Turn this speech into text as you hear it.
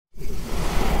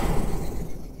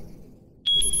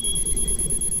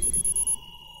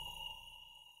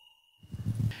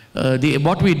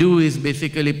What we do is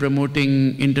basically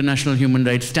promoting international human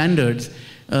rights standards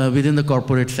within the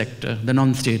corporate sector, the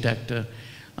non-state actor.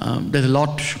 There's a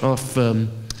lot of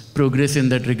progress in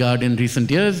that regard in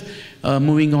recent years,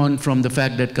 moving on from the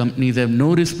fact that companies have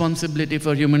no responsibility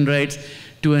for human rights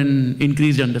to an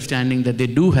increased understanding that they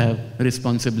do have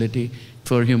responsibility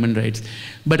for human rights.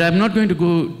 But I'm not going to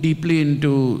go deeply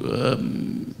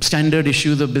into standard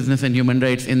issues of business and human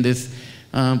rights in this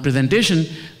presentation,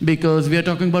 because we are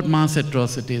talking about mass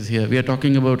atrocities here. We are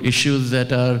talking about issues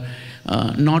that are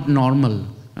not normal.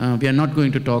 We are not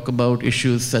going to talk about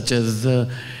issues such as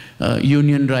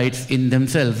union rights in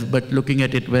themselves, but looking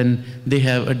at it when they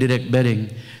have a direct bearing.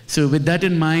 So with that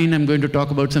in mind, I'm going to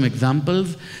talk about some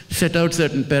examples, set out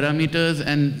certain parameters,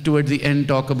 and towards the end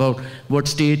talk about what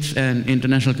states and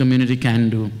international community can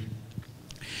do.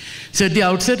 So at the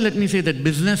outset, let me say that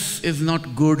business is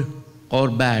not good or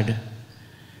bad.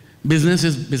 Business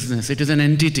is business. It is an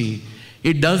entity.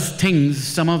 It does things.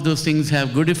 Some of those things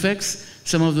have good effects.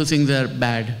 Some of those things are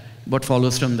bad. What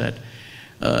follows from that?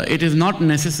 It is not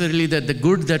necessarily that the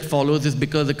good that follows is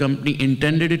because the company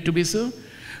intended it to be so,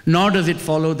 nor does it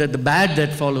follow that the bad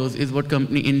that follows is what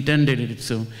company intended it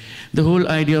so. The whole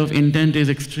idea of intent is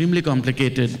extremely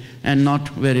complicated and not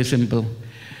very simple.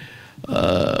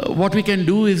 What we can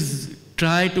do is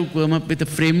try to come up with a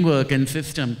framework and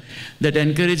system that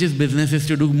encourages businesses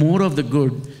to do more of the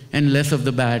good and less of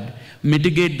the bad,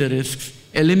 mitigate the risks,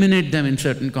 eliminate them in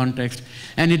certain contexts.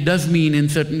 And it does mean in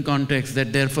certain contexts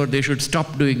that therefore they should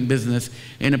stop doing business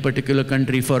in a particular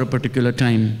country for a particular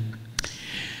time.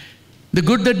 The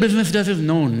good that business does is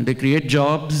known. They create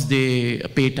jobs, they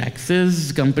pay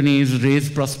taxes, companies raise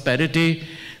prosperity,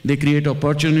 they create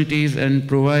opportunities and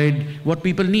provide what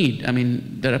people need. I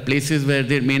mean, there are places where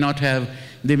they may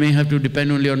have to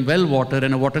depend only on well water,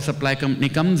 and a water supply company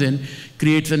comes in,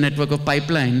 creates a network of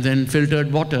pipelines and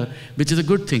filtered water, which is a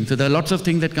good thing. So there are lots of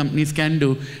things that companies can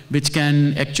do which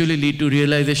can actually lead to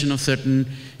realization of certain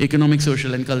economic,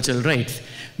 social, and cultural rights.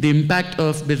 The impact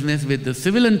of business with the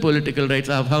civil and political rights,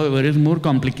 however, is more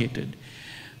complicated.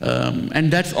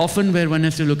 And that's often where one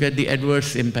has to look at the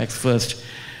adverse impacts first.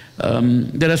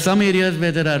 There are some areas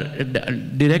where there are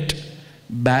direct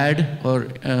bad or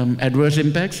adverse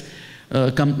impacts.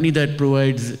 A company that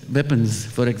provides weapons,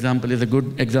 for example, is a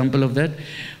good example of that.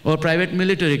 Or private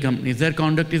military companies, their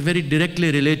conduct is very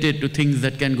directly related to things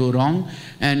that can go wrong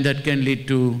and that can lead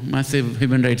to massive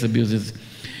human rights abuses.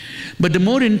 But the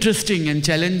more interesting and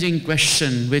challenging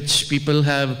question which people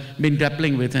have been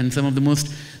grappling with, and some of the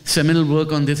most seminal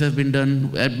work on this has been done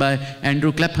by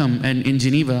Andrew Clapham and in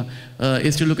Geneva,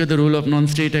 is to look at the role of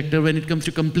non-state actor when it comes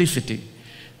to complicity,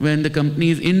 when the company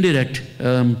is indirect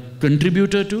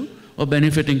contributor to or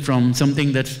benefiting from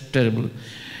something that's terrible.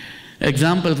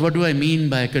 Examples, what do I mean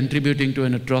by contributing to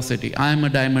an atrocity? I am a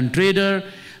diamond trader.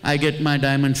 I get my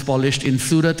diamonds polished in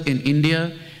Surat in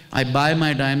India. I buy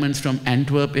my diamonds from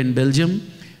Antwerp in Belgium.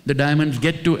 The diamonds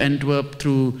get to Antwerp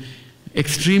through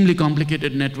extremely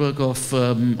complicated network of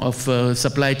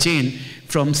supply chain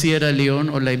from Sierra Leone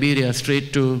or Liberia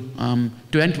straight to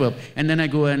Antwerp, and then I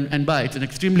go and buy. It's an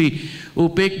extremely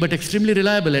opaque but extremely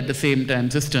reliable at the same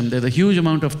time system. There's a huge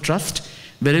amount of trust.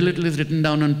 Very little is written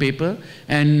down on paper,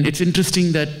 and it's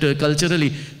interesting that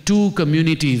culturally two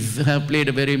communities have played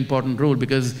a very important role,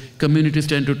 because communities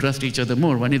tend to trust each other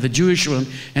more. One is the Jewish one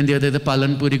and the other is the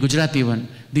Palanpuri Gujarati one.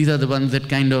 These are the ones that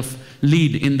kind of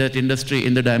lead in that industry,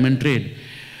 in the diamond trade.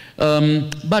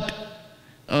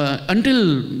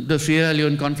 Until the Sierra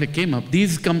Leone conflict came up,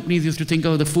 these companies used to think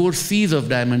of the 4 C's of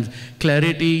diamonds: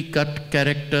 clarity, cut,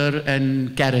 character,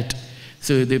 and carat.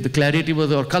 So the clarity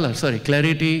was, or color, sorry,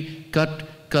 clarity,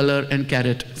 cut, color, and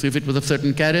carat. So if it was a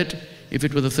certain carat, if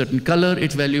it was a certain color,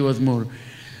 its value was more.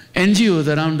 NGOs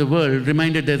around the world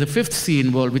reminded there's a 5th C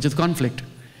involved, which is conflict.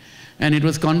 And it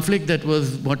was conflict that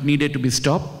was what needed to be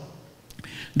stopped.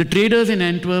 The traders in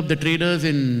Antwerp, the traders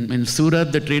in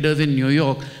Surat, the traders in New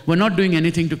York were not doing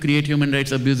anything to create human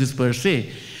rights abuses per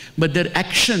se, but their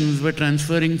actions were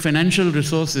transferring financial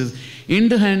resources in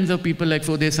the hands of people like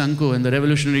Foday Sanko and the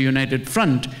Revolutionary United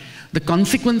Front, the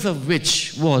consequence of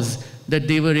which was that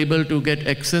they were able to get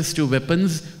access to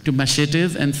weapons, to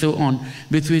machetes, and so on,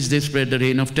 with which they spread the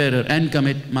reign of terror and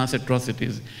commit mass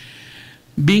atrocities.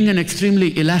 Being an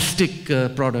extremely elastic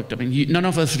product, I mean, none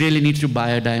of us really needs to buy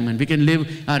a diamond. We can live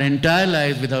our entire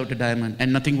lives without a diamond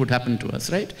and nothing would happen to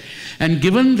us, right? And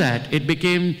given that, it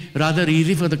became rather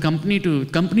easy for the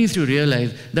companies to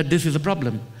realize that this is a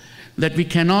problem, that we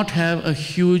cannot have a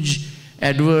huge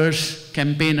adverse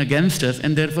campaign against us,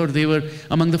 and therefore they were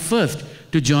among the first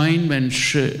to join when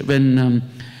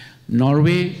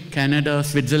Norway, Canada,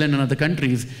 Switzerland, and other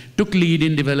countries took lead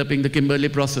in developing the Kimberley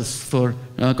process for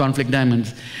conflict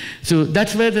diamonds. So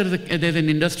that's where there's an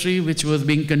industry which was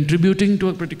contributing to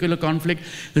a particular conflict,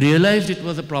 realized it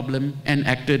was a problem, and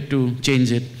acted to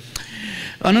change it.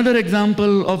 Another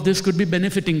example of this could be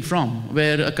benefiting from,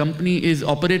 where a company is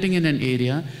operating in an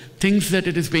area, thinks that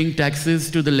it is paying taxes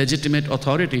to the legitimate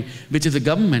authority, which is a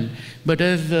government. But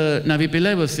as Navi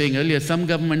Pillai was saying earlier, some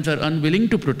governments are unwilling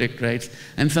to protect rights,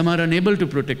 and some are unable to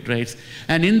protect rights.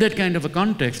 And in that kind of a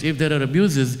context, if there are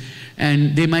abuses,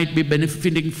 and they might be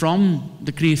benefiting from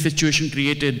the situation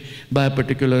created by a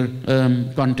particular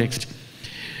context.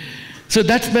 So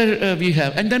that's where we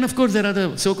have. And then, of course, there are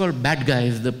the so-called bad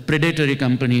guys, the predatory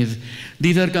companies.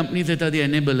 These are companies that are the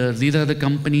enablers. These are the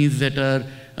companies that are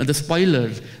the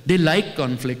spoilers. They like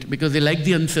conflict because they like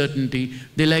the uncertainty.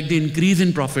 They like the increase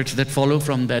in profits that follow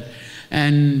from that.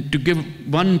 And to give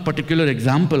one particular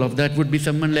example of that would be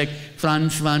someone like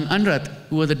Frans van Anrath,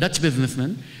 who was a Dutch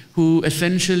businessman, who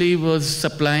essentially was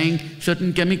supplying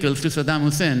certain chemicals to Saddam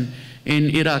Hussein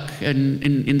in Iraq and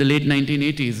in the late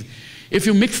 1980s. If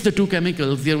you mix the two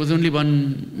chemicals, there was only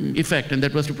one effect, and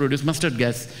that was to produce mustard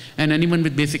gas. And anyone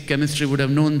with basic chemistry would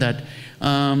have known that.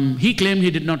 He claimed he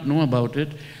did not know about it.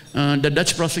 The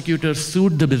Dutch prosecutor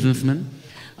sued the businessman.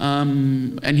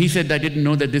 And he said, I didn't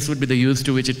know that this would be the use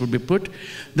to which it would be put.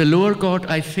 The lower court,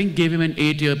 I think, gave him an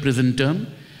 8-year prison term.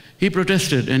 He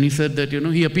protested, and he said that,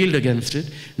 he appealed against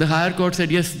it. The higher court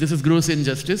said, yes, this is gross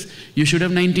injustice. You should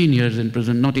have 19 years in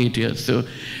prison, not 8 years. So,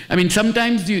 I mean,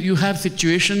 sometimes you have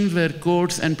situations where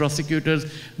courts and prosecutors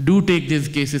do take these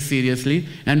cases seriously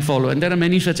and follow. And there are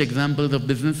many such examples of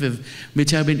businesses which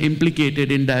have been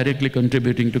implicated in directly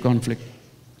contributing to conflict.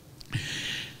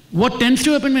 What tends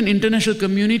to happen when international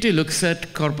community looks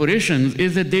at corporations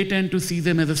is that they tend to see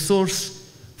them as a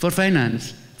source for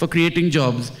finance, for creating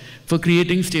jobs, for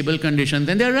creating stable conditions.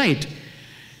 And they're right.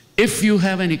 If you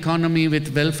have an economy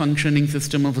with well-functioning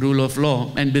system of rule of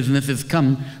law and businesses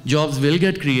come, jobs will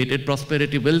get created,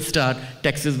 prosperity will start,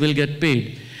 taxes will get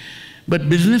paid. But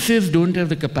businesses don't have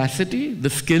the capacity, the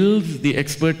skills, the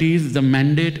expertise, the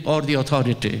mandate, or the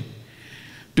authority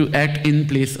to act in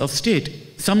place of state.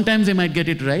 Sometimes they might get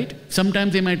it right,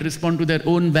 sometimes they might respond to their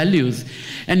own values.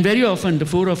 And very often, the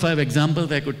 4 or 5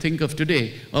 examples I could think of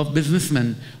today of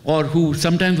businessmen, or who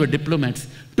sometimes were diplomats,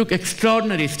 took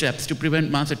extraordinary steps to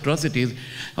prevent mass atrocities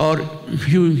or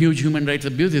huge human rights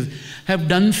abuses, have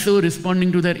done so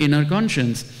responding to their inner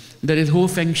conscience. There is Ho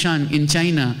Fengshan in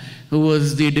China, who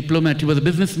was the diplomat. He was a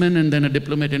businessman and then a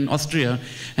diplomat in Austria,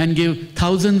 and gave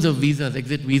thousands of visas,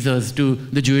 exit visas, to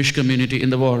the Jewish community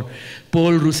in the war.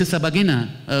 Paul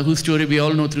Rusesabagina, whose story we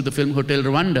all know through the film Hotel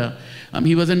Rwanda,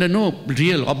 he was under no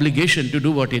real obligation to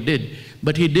do what he did,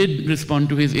 but he did respond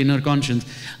to his inner conscience.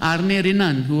 Arne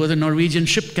Rinnan, who was a Norwegian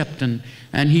ship captain,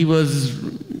 and he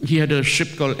had a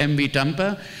ship called MV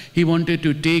Tampa. He wanted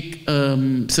to take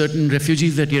certain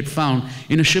refugees that he had found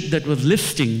in a ship that was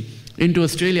listing into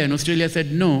Australia, and Australia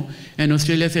said no, and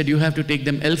Australia said you have to take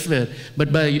them elsewhere.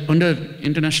 But under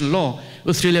international law,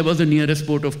 Australia was the nearest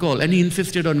port of call, and he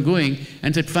insisted on going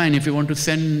and said, fine, if you want to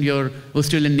send your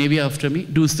Australian Navy after me,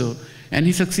 do so. And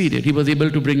he succeeded. He was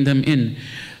able to bring them in.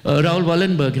 Raoul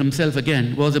Wallenberg himself,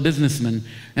 again, was a businessman.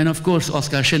 And of course,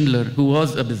 Oskar Schindler, who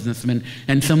was a businessman.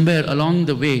 And somewhere along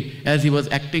the way, as he was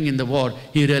acting in the war,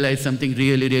 he realized something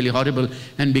really, really horrible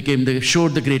and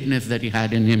showed the greatness that he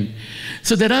had in him.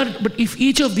 So but if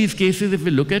each of these cases, if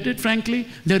we look at it, frankly,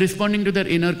 they're responding to their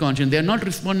inner conscience. They're not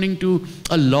responding to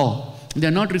a law.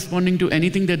 They're not responding to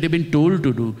anything that they've been told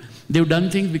to do. They've done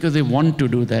things because they want to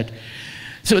do that.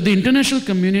 So the international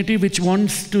community, which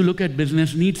wants to look at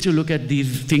business, needs to look at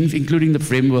these things, including the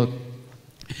framework.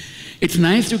 It's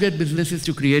nice to get businesses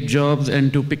to create jobs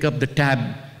and to pick up the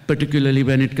tab, particularly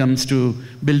when it comes to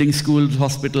building schools,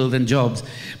 hospitals, and jobs.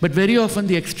 But very often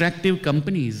the extractive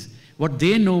companies, what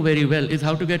they know very well is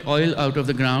how to get oil out of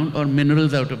the ground or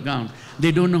minerals out of ground.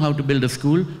 They don't know how to build a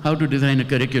school, how to design a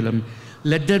curriculum.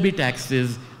 Let there be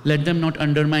taxes. Let them not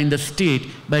undermine the state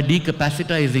by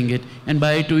decapacitizing it and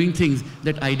by doing things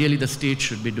that ideally the state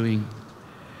should be doing.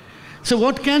 So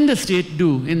what can the state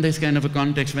do in this kind of a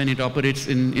context when it operates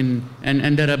and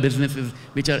there are businesses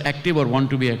which are active or want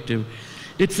to be active?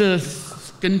 It's a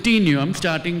continuum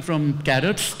starting from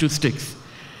carrots to sticks.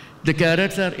 The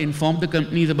carrots are inform the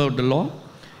companies about the law,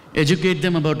 educate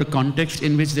them about the context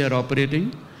in which they are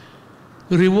operating,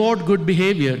 reward good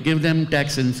behavior, give them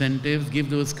tax incentives, give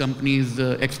those companies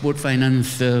export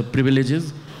finance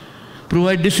privileges,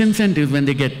 provide disincentives when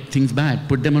they get things bad,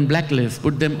 put them on blacklists,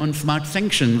 put them on smart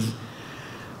sanctions,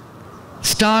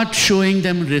 start showing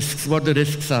them risks, what the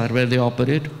risks are where they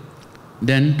operate,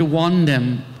 then to warn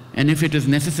them and if it is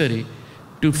necessary,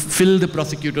 to fill the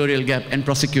prosecutorial gap and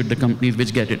prosecute the companies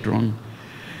which get it wrong.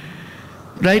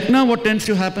 Right now, what tends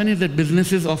to happen is that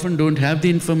businesses often don't have the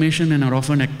information and are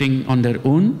often acting on their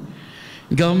own.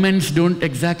 Governments don't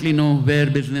exactly know where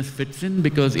business fits in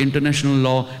because international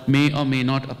law may or may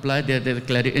not apply. There's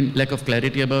a lack of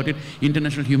clarity about it.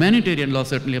 International humanitarian law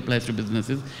certainly applies to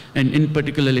businesses, and in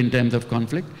particular in terms of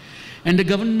conflict. And the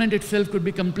government itself could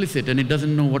be complicit and it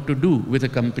doesn't know what to do with a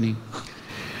company.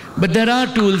 But there are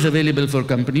tools available for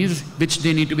companies which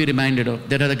they need to be reminded of.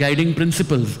 There are the guiding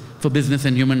principles for business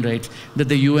and human rights that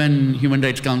the UN Human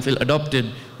Rights Council adopted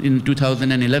in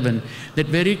 2011 that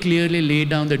very clearly lay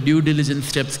down the due diligence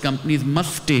steps companies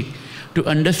must take to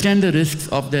understand the risks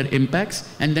of their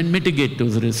impacts and then mitigate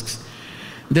those risks.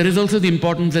 There is also the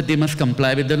importance that they must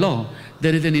comply with the law.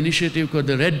 There is an initiative called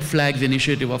the Red Flags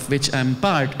Initiative, of which I'm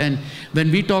part, and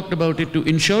when we talked about it to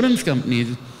insurance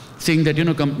companies, saying that,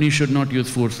 companies should not use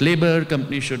forced labor,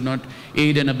 companies should not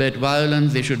aid and abet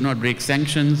violence, they should not break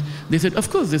sanctions. They said, of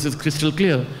course, this is crystal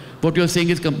clear. What you're saying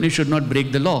is companies should not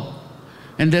break the law.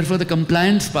 And therefore, the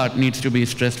compliance part needs to be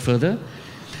stressed further.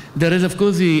 There is, of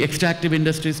course, the Extractive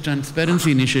Industries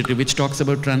Transparency Initiative, which talks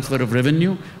about transfer of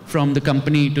revenue from the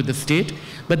company to the state.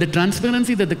 But the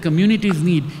transparency that the communities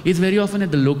need is very often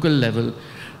at the local level.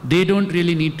 They don't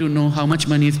really need to know how much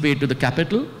money is paid to the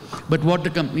capital, but what the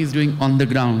company is doing on the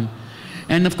ground.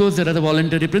 And of course, there are the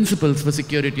voluntary principles for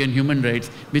security and human rights,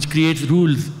 which creates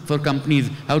rules for companies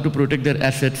how to protect their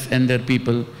assets and their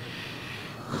people.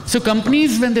 So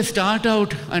companies, when they start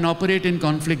out and operate in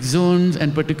conflict zones,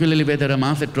 and particularly where there are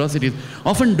mass atrocities,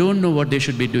 often don't know what they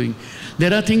should be doing.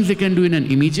 There are things they can do in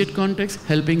an immediate context,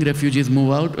 helping refugees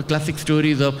move out. A classic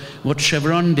story is of what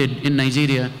Chevron did in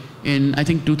Nigeria in, I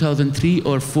think, 2003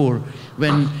 or 4,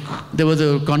 when there was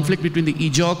a conflict between the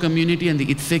Ijaw community and the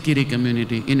Itsekiri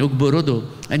community in Ugborodo.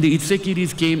 And the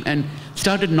Itsekiris came and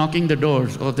started knocking the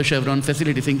doors of the Chevron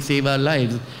facility, saying, save our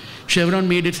lives. Chevron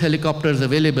made its helicopters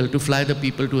available to fly the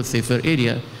people to a safer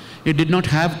area. It did not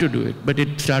have to do it, but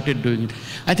it started doing it.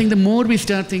 I think the more we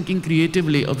start thinking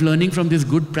creatively of learning from these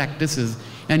good practices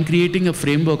and creating a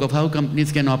framework of how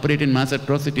companies can operate in mass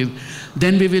atrocities,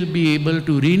 then we will be able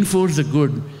to reinforce the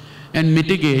good and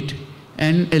mitigate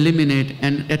and eliminate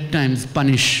and at times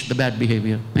punish the bad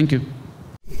behavior. Thank you.